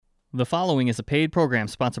The following is a paid program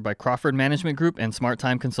sponsored by Crawford Management Group and Smart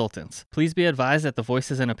Time Consultants. Please be advised that the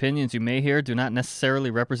voices and opinions you may hear do not necessarily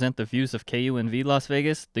represent the views of KUNV Las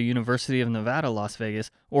Vegas, the University of Nevada, Las Vegas,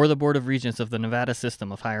 or the Board of Regents of the Nevada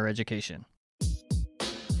System of Higher Education.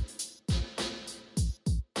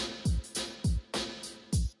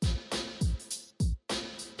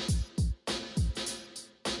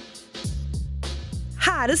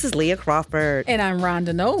 Hi, this is Leah Crawford. And I'm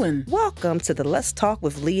Rhonda Nolan. Welcome to the Let's Talk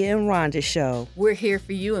with Leah and Rhonda show. We're here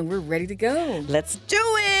for you and we're ready to go. Let's do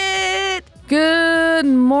it! Good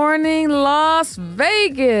morning, Las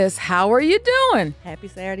Vegas. How are you doing? Happy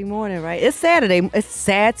Saturday morning, right? It's Saturday. It's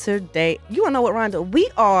Saturday. You want to know what, Rhonda? We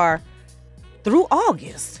are through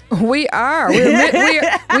August. We are.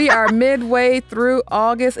 We are midway through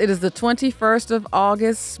August. It is the 21st of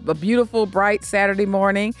August, a beautiful, bright Saturday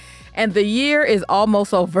morning. And the year is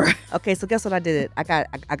almost over. Okay, so guess what I did? I got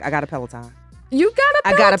a Peloton. You got a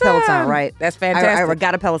Peloton? I got a Peloton, right? That's fantastic. I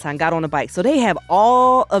got a Peloton, got on a bike. So they have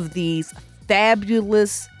all of these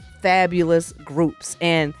fabulous groups.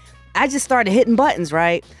 And I just started hitting buttons,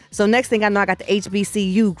 right? So next thing I know, I got the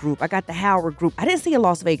HBCU group. I got the Howard group. I didn't see a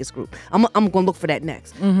Las Vegas group. I'm going to look for that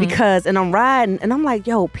next. Mm-hmm. And I'm riding, and I'm like,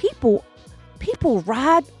 yo, people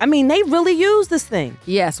ride. I mean, they really use this thing.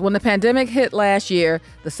 Yes. When the pandemic hit last year,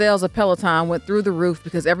 the sales of Peloton went through the roof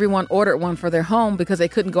because everyone ordered one for their home because they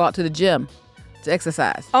couldn't go out to the gym to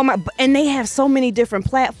exercise. Oh my! And they have so many different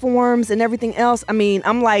platforms and everything else. I mean,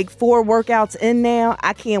 I'm like 4 workouts in now.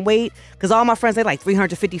 I can't wait because all my friends, they like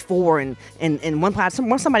 354 and one part.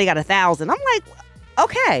 Somebody got 1,000. I'm like,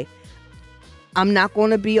 okay. I'm not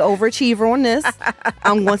going to be an overachiever on this.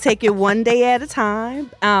 I'm going to take it one day at a time.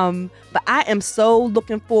 But I am so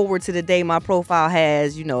looking forward to the day my profile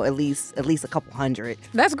has, at least a couple hundred.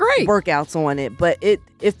 That's great. Workouts on it. But it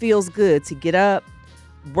feels good to get up,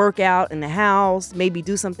 work out in the house, maybe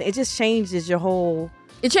do something. It just changes your whole...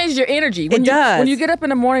 It changes your energy. It does. When you get up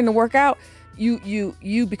in the morning to work out, you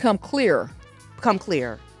become clear.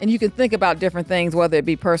 And you can think about different things, whether it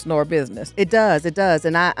be personal or business. It does.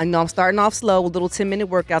 And I know I'm starting off slow with little 10-minute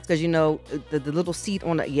workouts because, the little seat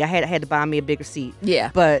on I had to buy me a bigger seat. Yeah.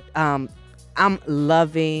 But I'm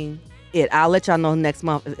loving it. I'll let y'all know next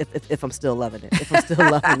month if I'm still loving it. If I'm still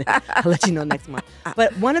loving it, I'll let you know next month.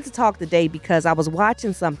 But wanted to talk today because I was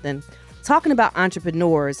watching something talking about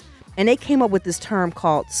entrepreneurs, and they came up with this term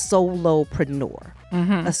called solopreneur.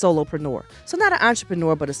 Mm-hmm. A solopreneur. So not an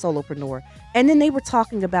entrepreneur, but a solopreneur. And then they were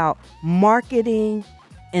talking about marketing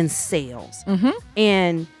and sales. Mm-hmm.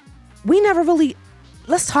 And we never really,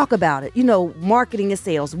 let's talk about it. Marketing and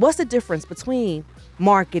sales. What's the difference between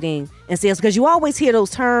marketing and sales? Because you always hear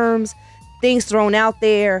those terms, things thrown out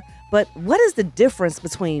there. But what is the difference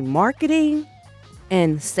between marketing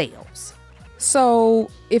and sales? So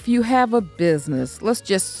if you have a business, let's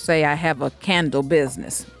just say I have a candle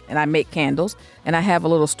business and I make candles, and I have a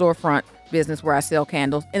little storefront business where I sell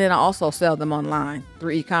candles, and then I also sell them online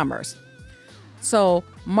through e-commerce. So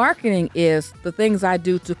marketing is the things I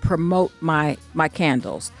do to promote my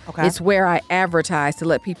candles. Okay. It's where I advertise to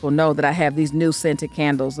let people know that I have these new scented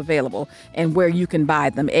candles available and where you can buy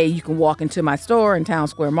them. You can walk into my store in Town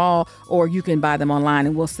Square Mall, or you can buy them online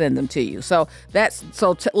and we'll send them to you. So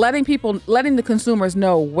letting the consumers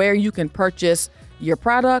know where you can purchase your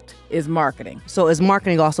product is marketing. So is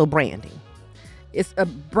marketing also branding?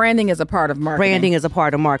 Branding is a part of marketing. Branding is a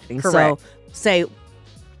part of marketing. Correct. So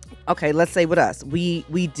let's say with us, we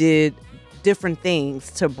did different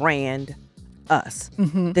things to brand us.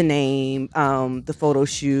 Mm-hmm. The name, the photo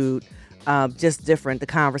shoot, just different, the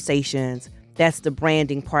conversations. That's the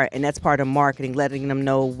branding part, and that's part of marketing, letting them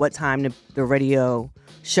know what time the radio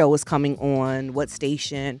show is coming on, what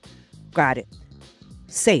station. Got it.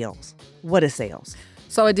 Sales. What is sales?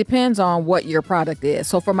 So it depends on what your product is.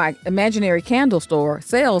 So for my imaginary candle store,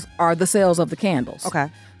 sales are the sales of the candles. Okay.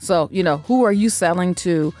 So, who are you selling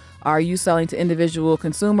to? Are you selling to individual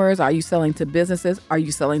consumers? Are you selling to businesses? Are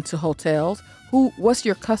you selling to hotels? What's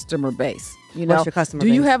your customer base? What's your customer base?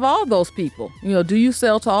 Do you have all those people? Do you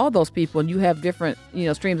sell to all those people and you have different,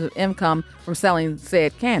 streams of income from selling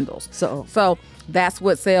said candles? So that's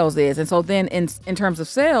what sales is. And so then in terms of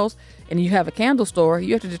sales, and you have a candle store,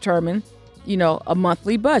 you have to determine, a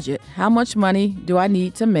monthly budget. How much money do I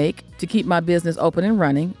need to make to keep my business open and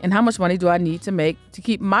running? And how much money do I need to make to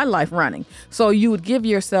keep my life running? So you would give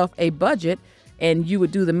yourself a budget and you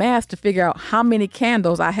would do the math to figure out how many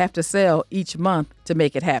candles I have to sell each month to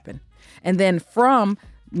make it happen. And then from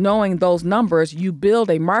knowing those numbers, you build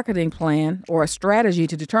a marketing plan or a strategy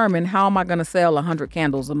to determine how am I going to sell 100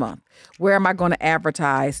 candles a month? Where am I going to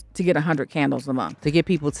advertise to get 100 candles a month? To get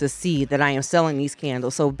people to see that I am selling these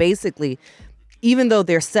candles. So basically, even though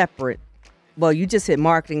they're separate, well, you just hit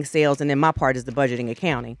marketing, sales, and then my part is the budgeting,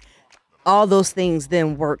 accounting. All those things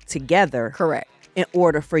then work together. Correct. In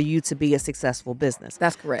order for you to be a successful business.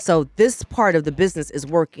 That's correct. So this part of the business is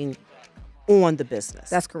working on the business.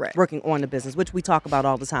 That's correct. Working on the business, which we talk about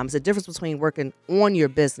all the time. It's a difference between working on your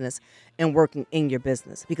business and working in your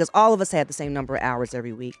business, because all of us have the same number of hours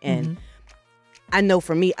every week. And I know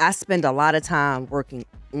for me, I spend a lot of time working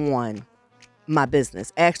on my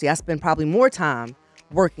business. Actually, I spend probably more time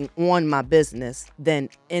working on my business than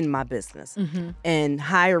in my business. And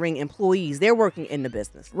hiring employees, they're working in the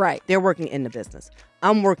business. Right. They're working in the business.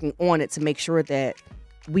 I'm working on it to make sure that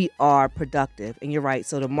we are productive. And you're right.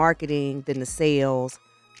 So the marketing, then the sales,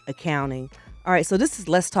 accounting. All right. So this is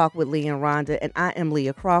Let's Talk with Leah and Rhonda. And I am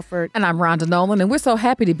Leah Crawford. And I'm Rhonda Nolan. And we're so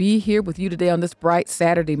happy to be here with you today on this bright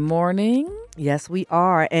Saturday morning. Yes, we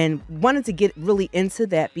are. And wanted to get really into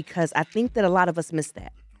that because I think that a lot of us miss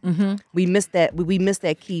that. We missed that. We missed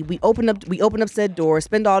that key. We open up said door,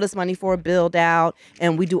 spend all this money for a build out,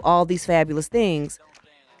 and we do all these fabulous things.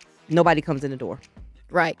 Nobody comes in the door,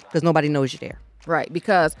 right? Because nobody knows you're there, right?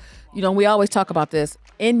 Because we always talk about this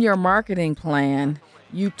in your marketing plan.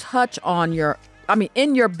 You touch on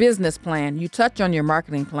in your business plan, you touch on your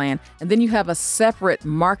marketing plan, and then you have a separate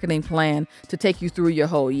marketing plan to take you through your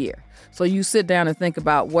whole year. So you sit down and think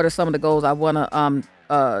about what are some of the goals I want to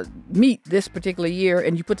meet this particular year,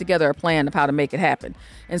 and you put together a plan of how to make it happen.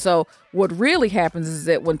 And so what really happens is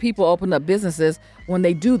that when people open up businesses, when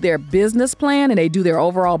they do their business plan and they do their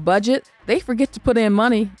overall budget, they forget to put in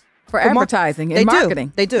money for advertising and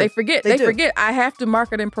marketing. They do. They forget. They forget I have to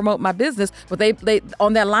market and promote my business, but they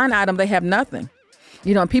on that line item they have nothing.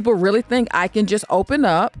 And people really think I can just open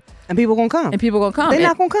up and people gonna come. They're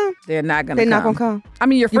not gonna come. They're not gonna. They're not gonna come. I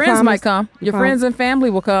mean, your friends might come. Your friends and family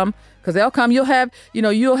will come because they'll come. You'll have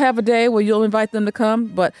a day where you'll invite them to come.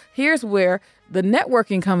 But here's where the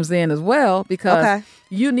networking comes in as well, because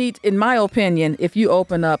you need, in my opinion, if you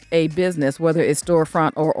open up a business, whether it's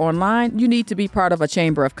storefront or online, you need to be part of a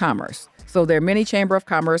chamber of commerce. So there are many chamber of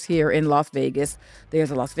commerce here in Las Vegas.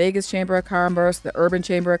 There's a Las Vegas Chamber of Commerce, the Urban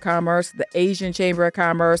Chamber of Commerce, the Asian Chamber of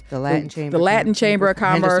Commerce, the Latin Chamber of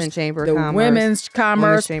Commerce, Chamber the of Commerce, Women's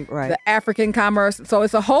Commerce, the African Commerce. So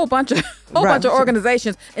it's a whole bunch of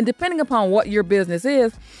organizations. And depending upon what your business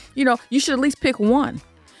is, you should at least pick one.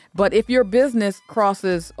 But if your business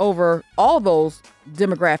crosses over all those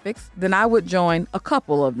demographics, then I would join a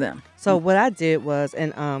couple of them. So what I did was,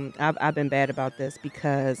 and I've been bad about this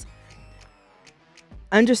because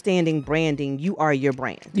understanding branding, you are your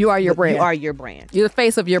brand. You are your brand. You are your brand. You're the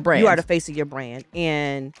face of your brand. You are the face of your brand.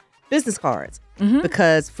 And business cards.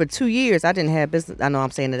 Because for 2 years, I didn't have business. I know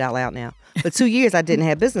I'm saying it out loud now. For 2 years, I didn't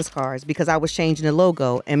have business cards because I was changing the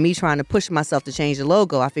logo. And me trying to push myself to change the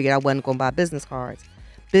logo, I figured I wasn't going to buy business cards.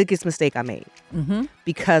 Biggest mistake I made.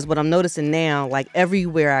 Because what I'm noticing now, like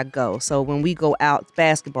everywhere I go, so when we go out,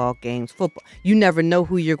 basketball games, football, you never know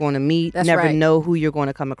who you're going to meet. That's never right. know who you're going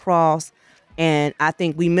to come across. And I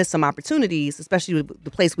think we missed some opportunities, especially with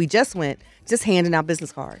the place we just went, just handing out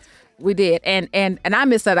business cards. We did. And I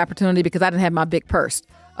missed that opportunity because I didn't have my big purse.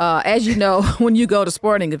 As you know, when you go to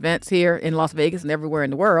sporting events here in Las Vegas and everywhere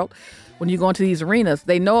in the world, when you go into these arenas,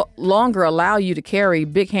 they no longer allow you to carry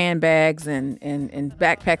big handbags and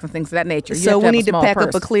backpacks and things of that nature. So we need to pack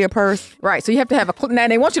up a clear purse. Right. So you have to have now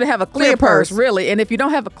they want you to have a clear purse, really. And if you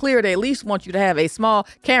don't have a clear, they at least want you to have a small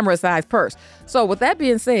camera-sized purse. So with that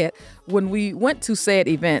being said, when we went to said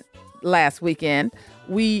event last weekend,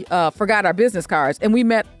 we forgot our business cards, and we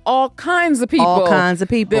met all kinds of people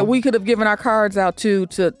that we could have given our cards out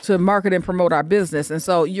to market and promote our business. And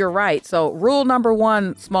so you're right. So rule number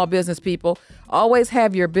one, small business people, always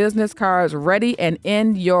have your business cards ready and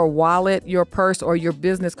in your wallet, your purse, or your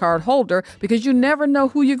business card holder, because you never know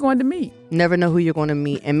who you're going to meet. Never know who you're going to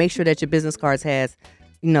meet. And make sure that your business cards has,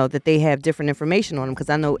 that they have different information on them. Because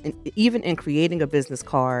I know even in creating a business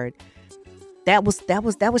card, that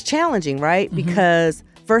was challenging, right? Because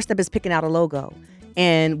first step is picking out a logo.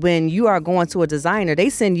 And when you are going to a designer,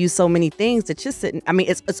 they send you so many things that you're sitting. I mean,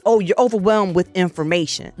 you're overwhelmed with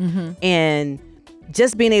information. And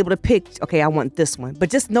just being able to pick, okay, I want this one.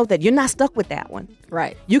 But just know that you're not stuck with that one.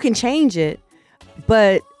 Right. You can change it.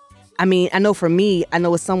 But I mean, I know for me,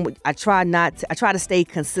 I try to stay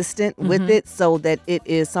consistent with it so that it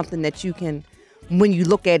is something that you can, when you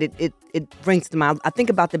look at it, it brings to mind. I think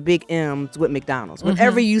about the big M's with McDonald's.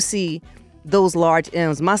 Whenever you see those large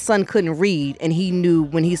M's, my son couldn't read, and he knew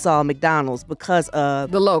when he saw McDonald's because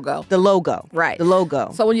of the logo. Right. The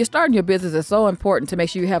logo. So when you're starting your business, it's so important to make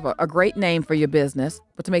sure you have a great name for your business,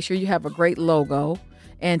 but to make sure you have a great logo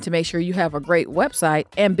and to make sure you have a great website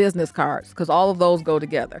and business cards, because all of those go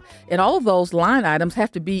together. And all of those line items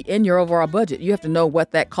have to be in your overall budget. You have to know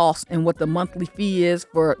what that costs and what the monthly fee is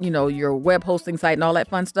for, your web hosting site and all that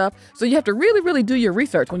fun stuff. So you have to really, really do your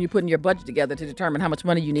research when you're putting your budget together to determine how much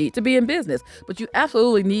money you need to be in business. But you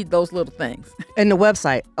absolutely need those little things. And the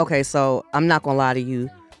website. Okay, so I'm not going to lie to you.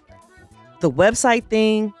 The website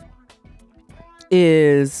thing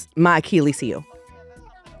is my Achilles heel.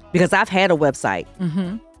 Because I've had a website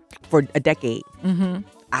for a decade.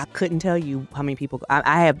 I couldn't tell you how many people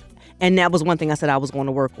I have. And that was one thing I said I was going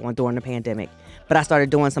to work on during the pandemic. But I started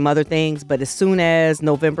doing some other things. But as soon as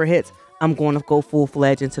November hits, I'm going to go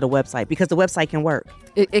full-fledged into the website because the website can work.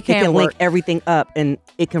 It can link everything up, and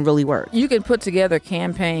it can really work. You can put together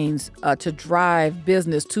campaigns to drive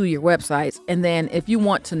business to your websites. And then if you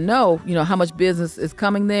want to know, how much business is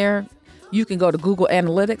coming there, you can go to Google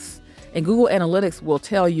Analytics. And Google Analytics will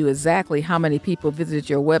tell you exactly how many people visited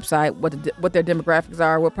your website, what their demographics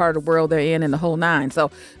are, what part of the world they're in, and the whole nine.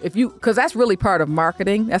 So because that's really part of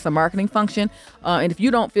marketing, that's a marketing function. And if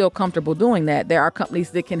you don't feel comfortable doing that, there are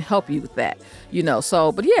companies that can help you with that.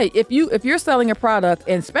 But yeah, if you're selling a product,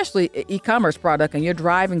 and especially e-commerce product, and you're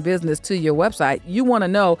driving business to your website, you want to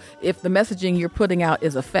know if the messaging you're putting out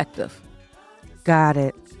is effective. Got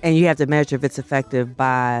it. And you have to measure if it's effective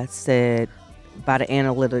by the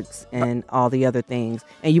analytics and all the other things.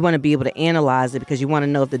 And you want to be able to analyze it because you want to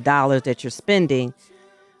know if the dollars that you're spending,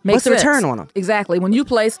 what's the return on them? Exactly. When you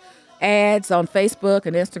place ads on Facebook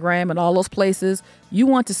and Instagram and all those places, you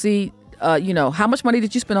want to see, how much money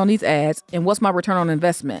did you spend on these ads and what's my return on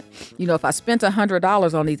investment? If I spent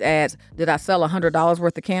 $100 on these ads, did I sell $100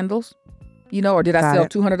 worth of candles? Or did I sell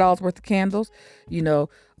 $200 worth of candles?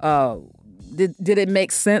 Did it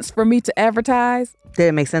make sense for me to advertise? Did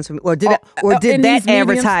it make sense for me? Or did that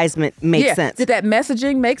advertisement make sense? Did that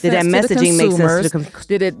messaging make sense to the consumers?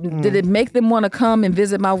 Did it make them want to come and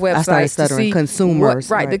visit my website? I started stuttering. Consumers.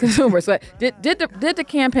 The consumers. So did the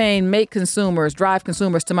campaign drive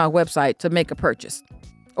consumers to my website to make a purchase?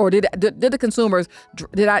 Or did the consumers,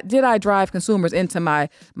 did I drive consumers into my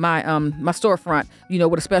storefront,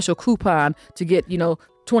 with a special coupon to get,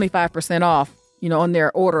 25% off, on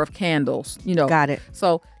their order of candles, Got it.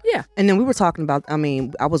 So, yeah. And then we were talking about,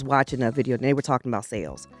 I was watching a video and they were talking about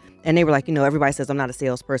sales. And they were like, everybody says, I'm not a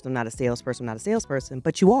salesperson, I'm not a salesperson, I'm not a salesperson.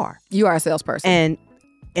 But you are. You are a salesperson.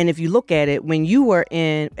 And if you look at it, when you were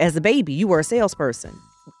as a baby, you were a salesperson.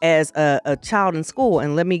 As a child in school,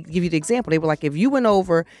 and let me give you the example. They were like, if you went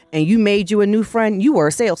over and you made you a new friend, you were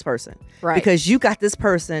a salesperson. Right. Because you got this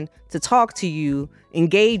person to talk to you,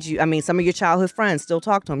 engage you. Some of your childhood friends still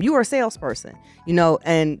talk to them. You were a salesperson,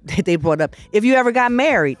 and they brought up, if you ever got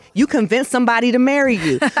married, you convinced somebody to marry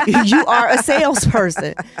you. You are a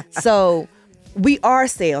salesperson. So we are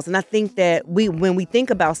sales. And I think that when we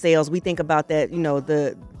think about sales, we think about that,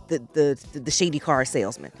 the shady car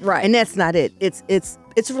salesman. Right. And that's not it.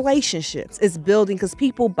 It's relationships. It's building, because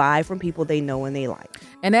people buy from people they know and they like.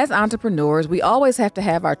 And as entrepreneurs, we always have to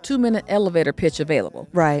have our 2-minute elevator pitch available.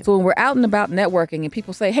 Right. So when we're out and about networking and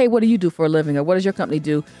people say, hey, what do you do for a living? Or what does your company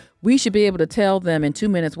do? We should be able to tell them in 2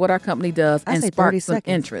 minutes what our company does and spark some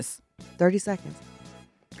interest. 30 seconds.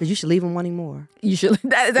 Because you should leave them wanting more. You should.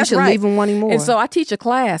 That's you should right. leave them wanting more. And so I teach a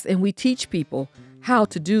class and we teach people how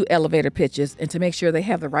to do elevator pitches and to make sure they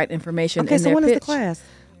have the right information in their pitch. Okay, so when is the class?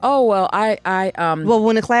 Oh, well, Well,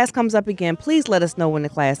 when the class comes up again, please let us know when the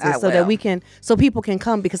class is so people can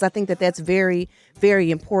come, because I think that that's very, very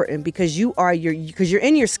important, because you're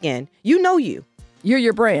in your skin. You're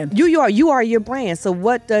your brand. You are your brand. So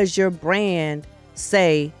what does your brand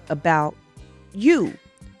say about you?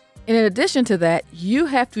 And in addition to that, you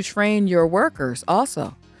have to train your workers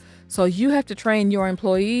also. So you have to train your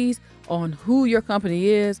employees on who your company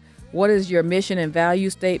is. What is your mission and value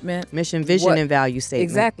statement? Mission, vision, and value statement.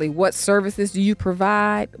 Exactly. What services do you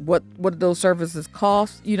provide? What do those services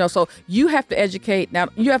cost? So you have to educate. Now,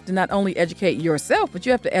 you have to not only educate yourself, but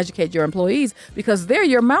you have to educate your employees, because they're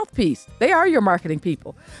your mouthpiece. They are your marketing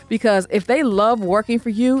people. Because if they love working for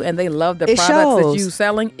you and they love the products that you're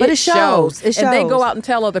selling, it shows. And they go out and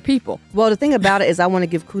tell other people. Well, the thing about it is I want to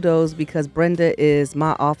give kudos, because Brenda is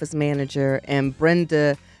my office manager, and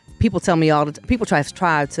Brenda... People tell me people try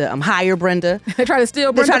to hire Brenda. They try to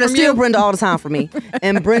steal Brenda. They try to steal Brenda all the time from me.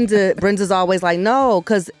 And Brenda's always like, no,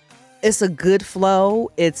 because it's a good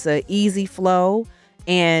flow. It's an easy flow.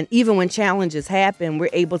 And even when challenges happen,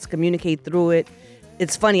 we're able to communicate through it.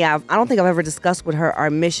 It's funny. I don't think I've ever discussed with her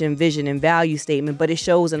our mission, vision, and value statement, but it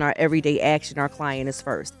shows in our everyday action. Our client is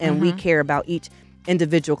first. And we care about each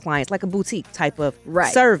individual clients, like a boutique type of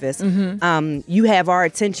service. You have our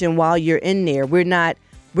attention while you're in there. We're not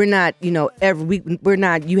we're not,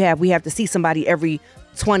 we have to see somebody every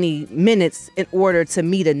 20 minutes in order to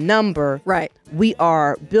meet a number. Right. We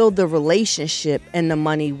build the relationship and the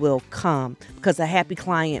money will come, because a happy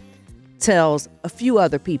client tells a few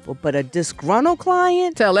other people, but a disgruntled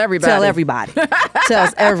client tells everybody.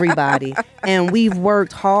 Tells everybody. And we've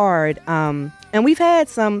worked hard, and we've had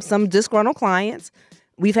some disgruntled clients.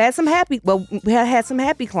 We had some happy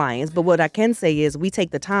clients, but what I can say is we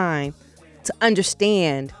take the time to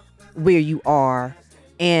understand where you are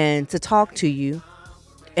and to talk to you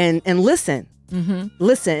and listen. Mm-hmm.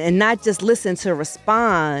 Listen, and not just listen to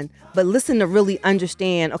respond, but listen to really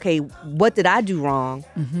understand, okay, what did I do wrong?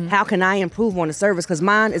 Mm-hmm. How can I improve on the service? Because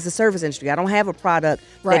mine is the service industry. I don't have a product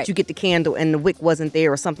that you get the candle and the wick wasn't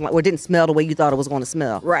there or something or didn't smell the way you thought it was going to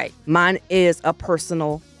smell. Right. Mine is a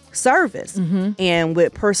personal service. Mm-hmm. And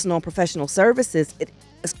with personal and professional services,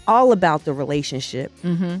 it's all about the relationship.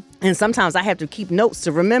 Mm-hmm. And sometimes I have to keep notes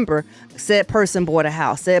to remember, said person bought a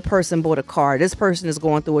house, said person bought a car, this person is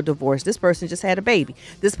going through a divorce, this person just had a baby,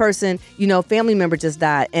 this person, family member just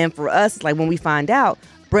died. And for us, it's like when we find out,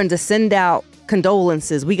 Brenda, send out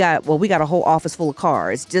condolences. We got a whole office full of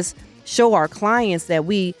cards. Just show our clients that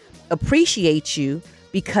we appreciate you,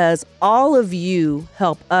 because all of you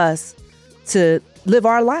help us to live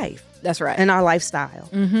our life. That's right. And our lifestyle.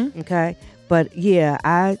 Mm-hmm. Okay. But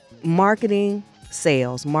yeah, marketing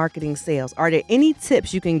sales. Are there any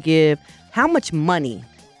tips you can give? How much money?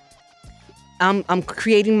 I'm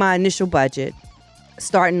creating my initial budget,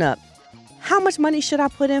 starting up. How much money should I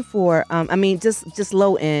put in for? Just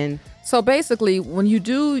low end. So basically, when you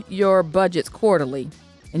do your budgets quarterly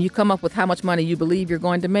and you come up with how much money you believe you're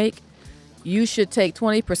going to make, you should take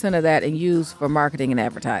 20% of that and use for marketing and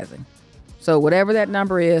advertising. So whatever that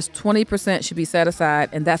number is, 20% should be set aside,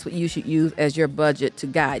 and that's what you should use as your budget to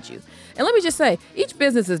guide you. And let me just say, each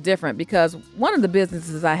business is different, because one of the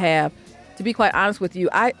businesses I have, to be quite honest with you,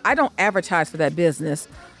 I don't advertise for that business,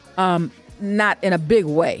 not in a big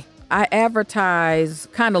way. I advertise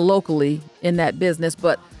kind of locally in that business,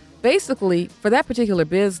 but basically for that particular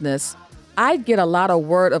business, I get a lot of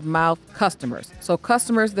word of mouth customers. So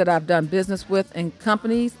customers that I've done business with and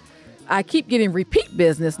companies, I keep getting repeat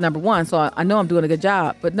business, number one, so I know I'm doing a good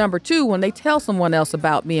job. But number two, when they tell someone else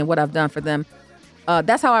about me and what I've done for them,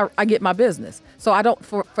 that's how I get my business. So I don't,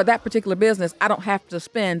 for that particular business, I don't have to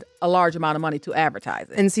spend a large amount of money to advertise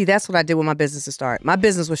it. And see, that's what I did with my business to start. My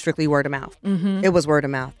business was strictly word of mouth. Mm-hmm. It was word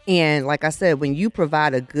of mouth. And like I said, when you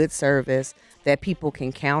provide a good service that people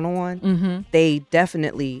can count on, mm-hmm. they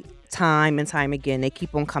definitely, time and time again, they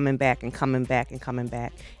keep on coming back and coming back and coming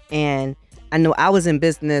back. And I know I was in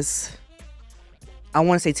business, I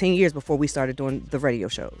want to say 10 years before we started doing the radio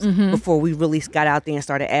shows, mm-hmm. before we really got out there and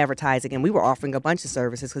started advertising. And we were offering a bunch of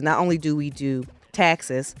services, because not only do we do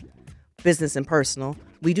taxes, business and personal,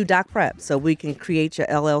 we do doc prep. So we can create your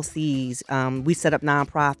LLCs. We set up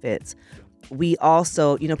nonprofits. We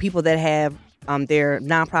also, people that have their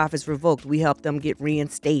nonprofits revoked, we help them get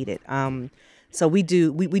reinstated. So we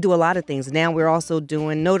do a lot of things. Now we're also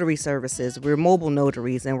doing notary services. We're mobile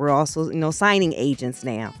notaries, and we're also, signing agents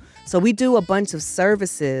now. So we do a bunch of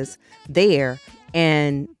services there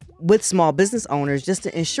and with small business owners, just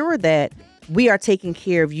to ensure that we are taking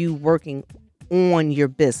care of you working on your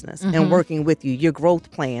business, mm-hmm. and working with you, your growth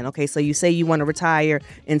plan. Okay, so you say you want to retire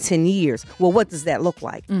in 10 years. Well, what does that look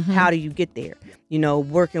like? Mm-hmm. How do you get there?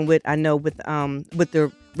 Working with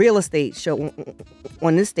the real estate show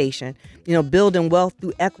on this station, building wealth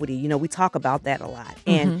through equity. We talk about that a lot.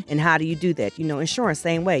 And how do you do that? Insurance,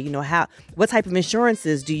 same way. What type of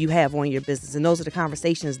insurances do you have on your business? And those are the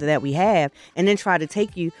conversations that we have, and then try to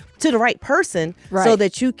take you to the right person, right, so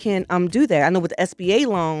that you can do that. I know with the SBA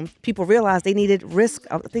loan, people realized they needed risk.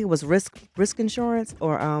 I think it was risk insurance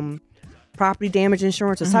or property damage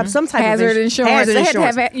insurance or some type hazard of insurance.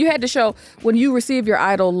 Insurance. You had to show when you received your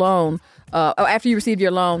EIDL loan. After you received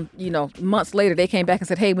your loan, months later, they came back and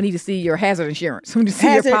said, "Hey, we need to see your hazard insurance. We need to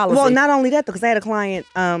see your policy." Well, not only that, because I had a client.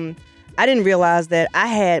 I didn't realize that I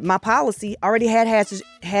had my policy already had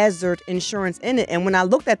hazard insurance in it, and when I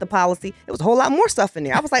looked at the policy, there was a whole lot more stuff in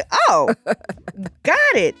there. I was like, "Oh,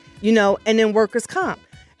 got it." And then workers' comp,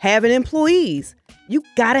 having employees. You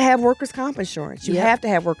got to have workers' comp insurance. You have to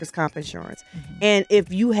have workers' comp insurance. Mm-hmm. And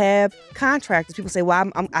if you have contractors, people say, well,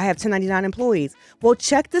 I have 1099 employees. Well,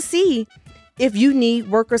 check to see if you need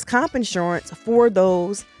workers' comp insurance for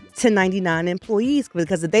those 1099 employees,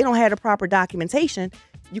 because if they don't have the proper documentation,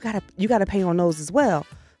 you gotta pay on those as well.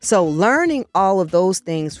 So learning all of those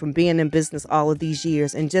things from being in business all of these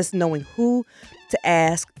years, and just knowing who to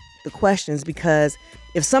ask the questions, because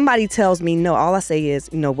if somebody tells me no, all I say is,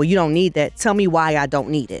 well, you don't need that. Tell me why I don't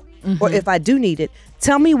need it. or if I do need it,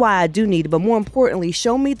 tell me why I do need it. But more importantly,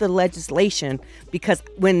 show me the legislation, because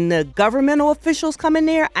when the governmental officials come in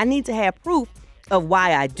there, I need to have proof of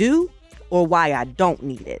why I do or why I don't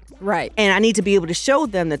need it. Right. And I need to be able to show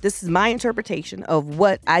them that this is my interpretation of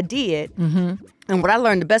what I did. And what I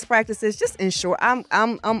learned, the best practice is just insure. I'm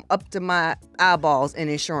up to my eyeballs in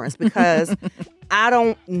insurance, because I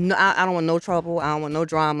don't want no trouble. I don't want no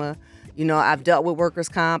drama. You know, I've dealt with workers'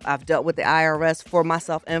 comp. I've dealt with the IRS for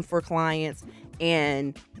myself and for clients.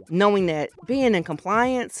 And knowing that being in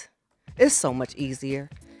compliance is so much easier.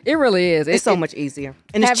 It really is. It's so much easier.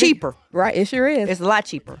 And it's cheaper. Right. It sure is. It's a lot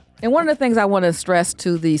cheaper. And one of the things I want to stress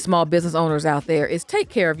to the small business owners out there is take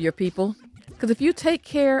care of your people. Because if you take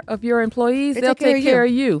care of your employees, they'll take care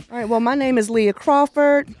of you. All right. Well, my name is Leah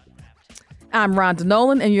Crawford. I'm Rhonda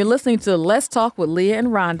Nolan, and you're listening to Let's Talk with Leah and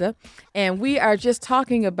Rhonda. And we are just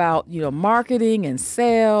talking about, marketing and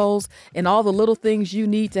sales and all the little things you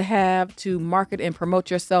need to have to market and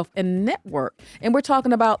promote yourself and network. And we're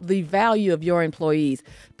talking about the value of your employees.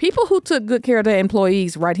 People who took good care of their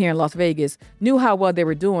employees right here in Las Vegas knew how well they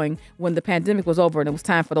were doing when the pandemic was over and it was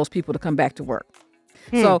time for those people to come back to work.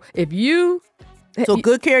 So if you... So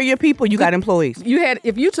good care of your people, you got employees.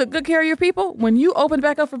 If you took good care of your people, when you opened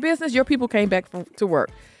back up for business, your people came back to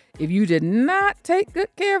work. If you did not take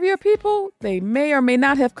good care of your people, they may or may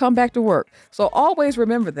not have come back to work. So always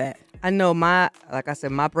remember that. I know like I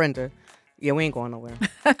said, my Brenda, yeah, we ain't going nowhere.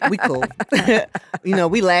 We cool.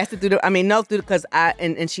 We lasted through because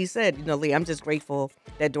and she said, Lee, I'm just grateful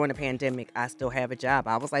that during the pandemic, I still have a job.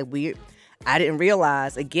 I was like, I didn't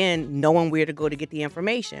realize, again, knowing where to go to get the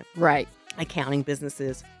information. Right. Accounting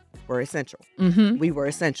businesses were essential. We were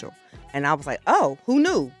essential. And I was like, oh, who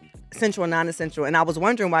knew? Essential and non-essential. And I was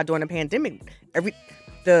wondering why during the pandemic,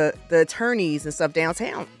 the attorneys and stuff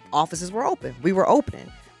downtown, offices were open. We were open.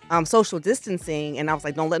 Social distancing. And I was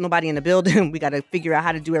like, don't let nobody in the building. We got to figure out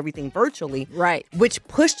how to do everything virtually. Right. Which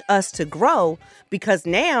pushed us to grow, because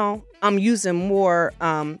now I'm using more,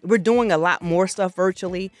 we're doing a lot more stuff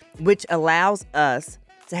virtually, which allows us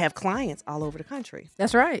to have clients all over the country.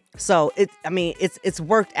 That's right. So it's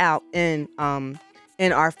worked out in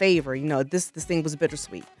our favor. This thing was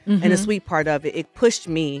bittersweet. And the sweet part of it, it pushed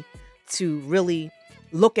me to really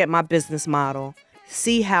look at my business model,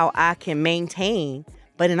 see how I can maintain,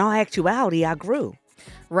 but in all actuality, I grew.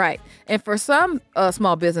 Right. And for some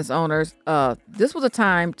small business owners, this was a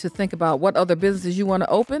time to think about what other businesses you want to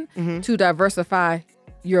open to diversify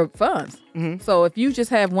your funds. So if you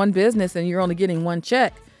just have one business and you're only getting one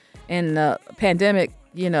check, and the pandemic,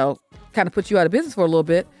 kind of put you out of business for a little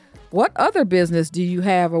bit, what other business do you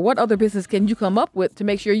have, or what other business can you come up with to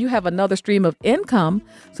make sure you have another stream of income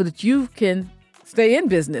so that you can stay in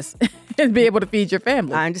business and be able to feed your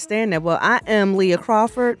family? I understand that. Well, I am Leah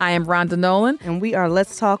Crawford. I am Rhonda Nolan. And we are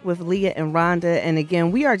Let's Talk with Leah and Rhonda. And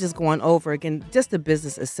again, we are just going over, just the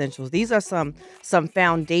business essentials. These are some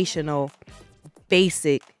foundational,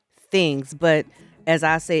 basic things. But as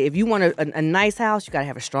I say, if you want a nice house, you got to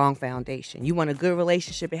have a strong foundation. You want a good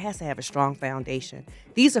relationship, it has to have a strong foundation.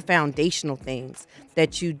 These are foundational things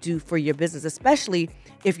that you do for your business, especially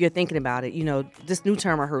if you're thinking about it. This new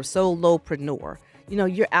term I heard, solopreneur.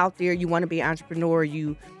 You're out there, you want to be an entrepreneur,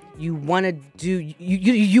 you want to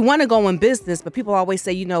you want to go in business, but people always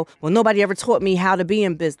say, well, nobody ever taught me how to be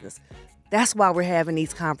in business. That's why we're having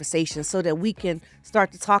these conversations, so that we can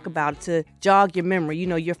start to talk about it, to jog your memory.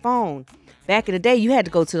 Your phone. Back in the day, you had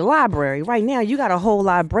to go to the library. Right now, you got a whole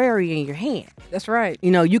library in your hand. That's right.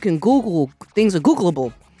 You can Google, things are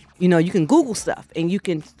Googleable. You can Google stuff, and you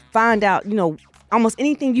can find out, almost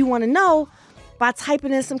anything you want to know by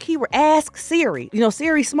typing in some keyword. Ask Siri.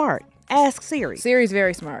 Siri's smart. Ask Siri. Siri's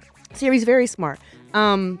very smart. Siri's very smart.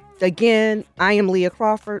 Again, I am Leah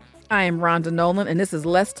Crawford. I am Rhonda Nolan, and this is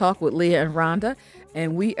Let's Talk with Leah and Rhonda.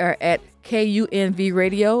 And we are at KUNV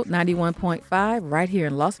Radio 91.5 right here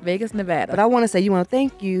in Las Vegas, Nevada. But I want to say,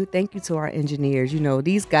 thank you to our engineers.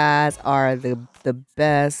 These guys are the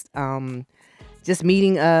best. Just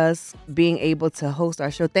meeting us, being able to host our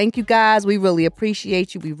show. Thank you, guys. We really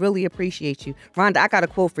appreciate you. Rhonda, I got a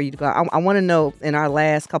quote for you to go. I want to know in our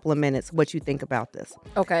last couple of minutes what you think about this.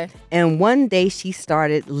 Okay. And one day she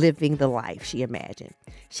started living the life she imagined.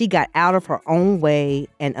 She got out of her own way,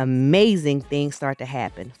 and amazing things start to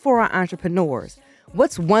happen. For our entrepreneurs,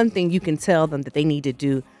 what's one thing you can tell them that they need to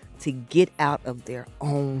do to get out of their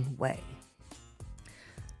own way?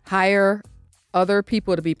 Hire other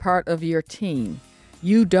people to be part of your team.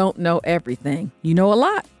 You don't know everything. You know a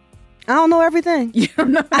lot. I don't know everything. You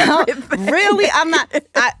don't know everything. Really? I'm not.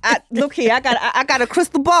 I look here. I got a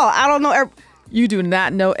crystal ball. I don't know. You do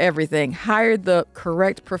not know everything. Hire the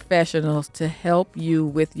correct professionals to help you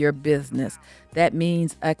with your business. That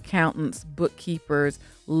means accountants, bookkeepers,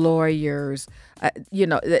 lawyers,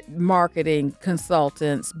 marketing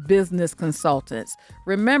consultants, business consultants.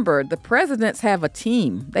 Remember, the presidents have a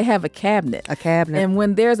team. They have a cabinet. And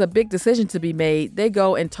when there's a big decision to be made, they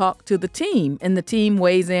go and talk to the team. And the team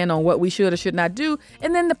weighs in on what we should or should not do.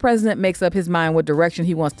 And then the president makes up his mind what direction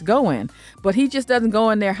he wants to go in. But he just doesn't go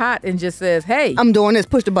in there hot and just says, hey, I'm doing this.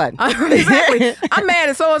 Push the button. Exactly. I'm mad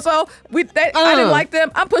at so-and-so. I didn't like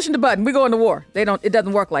them. I'm pushing the button. We go into war. It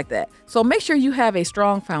doesn't work like that. So make sure you have a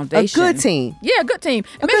strong foundation. A good team. Yeah, a good team.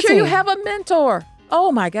 And make sure you have a mentor.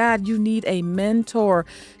 Oh my God, you need a mentor.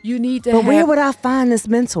 You need to But where would I find this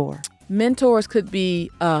mentor? Mentors could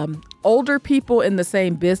be older people in the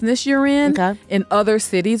same business you're in other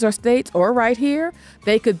cities or states or right here.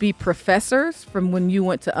 They could be professors from when you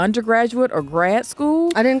went to undergraduate or grad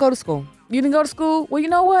school. I didn't go to school. You didn't go to school? Well, you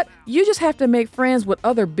know what? You just have to make friends with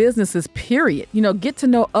other businesses, period. Get to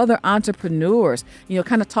know other entrepreneurs,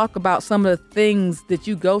 kind of talk about some of the things that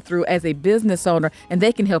you go through as a business owner, and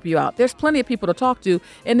they can help you out. There's plenty of people to talk to.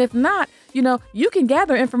 And if not, you can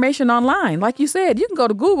gather information online. Like you said, you can go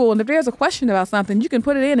to Google, and if there's a question about something, you can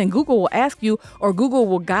put it in, and Google will ask you, or Google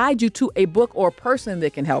will guide you to a book or person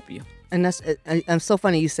that can help you. And I'm so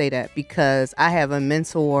funny you say that, because I have a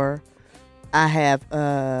mentor. I have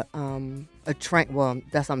a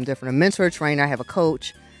that's something different. A mentor, trainer. I have a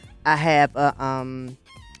coach. I have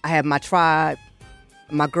my tribe,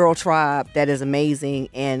 my girl tribe that is amazing.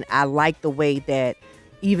 And I like the way that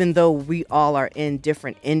even though we all are in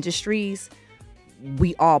different industries,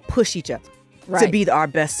 we all push each other to be our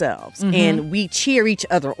best selves. Mm-hmm. And we cheer each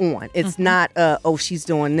other on. It's not, she's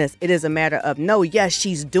doing this. It is a matter of, no, yes,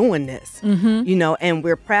 she's doing this, and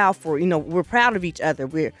we're proud we're proud of each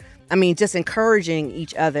other. Just encouraging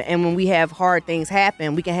each other. And when we have hard things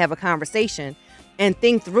happen, we can have a conversation and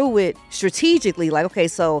think through it strategically. Like, okay,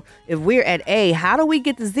 so if we're at A, how do we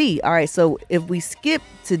get to Z? All right, so if we skip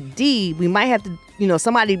to D, we might have to,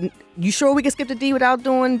 you sure we can skip to D without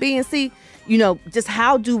doing B and C? Just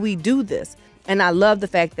how do we do this? And I love the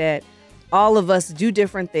fact that all of us do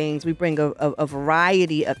different things. We bring a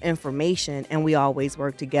variety of information, and we always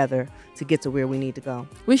work together to get to where we need to go.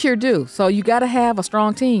 We sure do. So you got to have a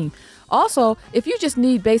strong team. Also, if you just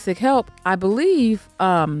need basic help, I believe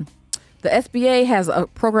the SBA has a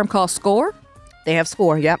program called SCORE. They have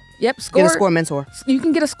SCORE, yep. Yep, SCORE. Get a SCORE mentor. You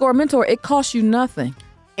can get a SCORE mentor. It costs you nothing.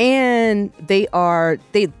 And they try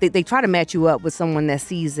to match you up with someone that's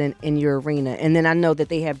seasoned in your arena. And then I know that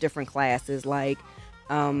they have different classes, like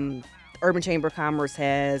Urban Chamber of Commerce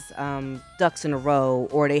has Ducks in a Row,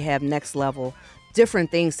 or they have Next Level,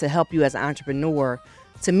 different things to help you as an entrepreneur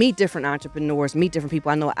to meet different entrepreneurs, meet different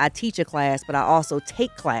people. I know I teach a class, but I also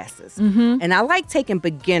take classes. Mm-hmm. And I like taking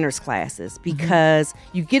beginners classes because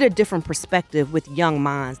you get a different perspective with young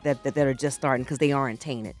minds that are just starting, because they aren't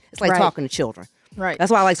tainted. It's like talking to children. Right.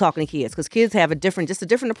 That's why I like talking to kids, because kids have a different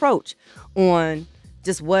approach on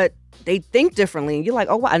just what they think differently. And you're like,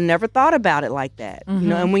 oh, I never thought about it like that.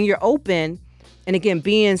 Mm-hmm. And when you're open, and again,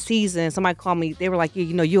 being seasoned, somebody called me, they were like,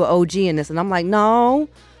 you're an OG in this. And I'm like, no,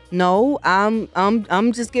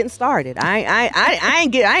 I'm just getting started. I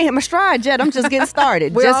ain't hit my stride yet. I'm just getting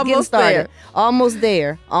started. Just getting started. Almost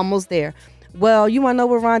there. Well, you want to know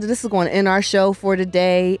what, Rhonda? This is going to end our show for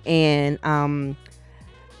today. And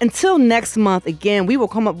until next month, again, we will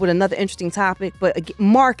come up with another interesting topic. But again,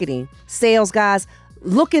 marketing, sales, guys,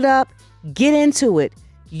 look it up, get into it.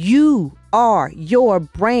 You are your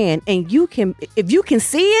brand, and you can, if you can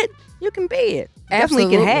see it, you can be it.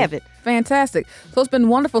 Absolutely. Definitely can have it. Fantastic. So it's been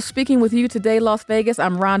wonderful speaking with you today, Las Vegas.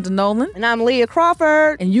 I'm Rhonda Nolan. And I'm Leah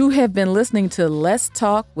Crawford. And you have been listening to Let's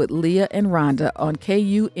Talk with Leah and Rhonda on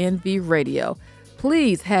KUNV Radio.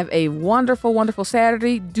 Please have a wonderful, wonderful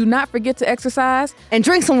Saturday. Do not forget to exercise. And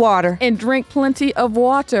drink some water. And drink plenty of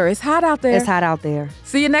water. It's hot out there. It's hot out there.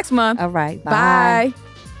 See you next month. All right. Bye.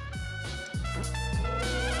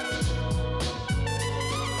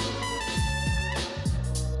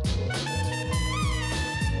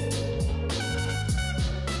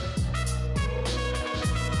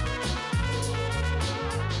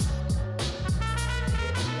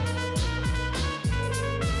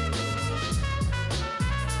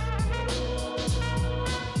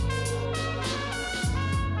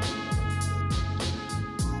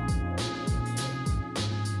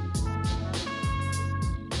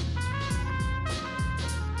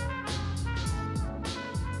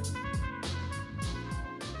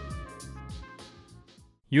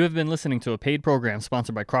 You have been listening to a paid program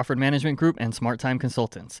sponsored by Crawford Management Group and Smart Time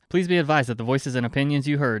Consultants. Please be advised that the voices and opinions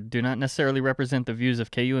you heard do not necessarily represent the views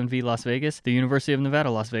of KUNV Las Vegas, the University of Nevada,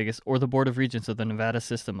 Las Vegas, or the Board of Regents of the Nevada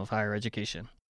System of Higher Education.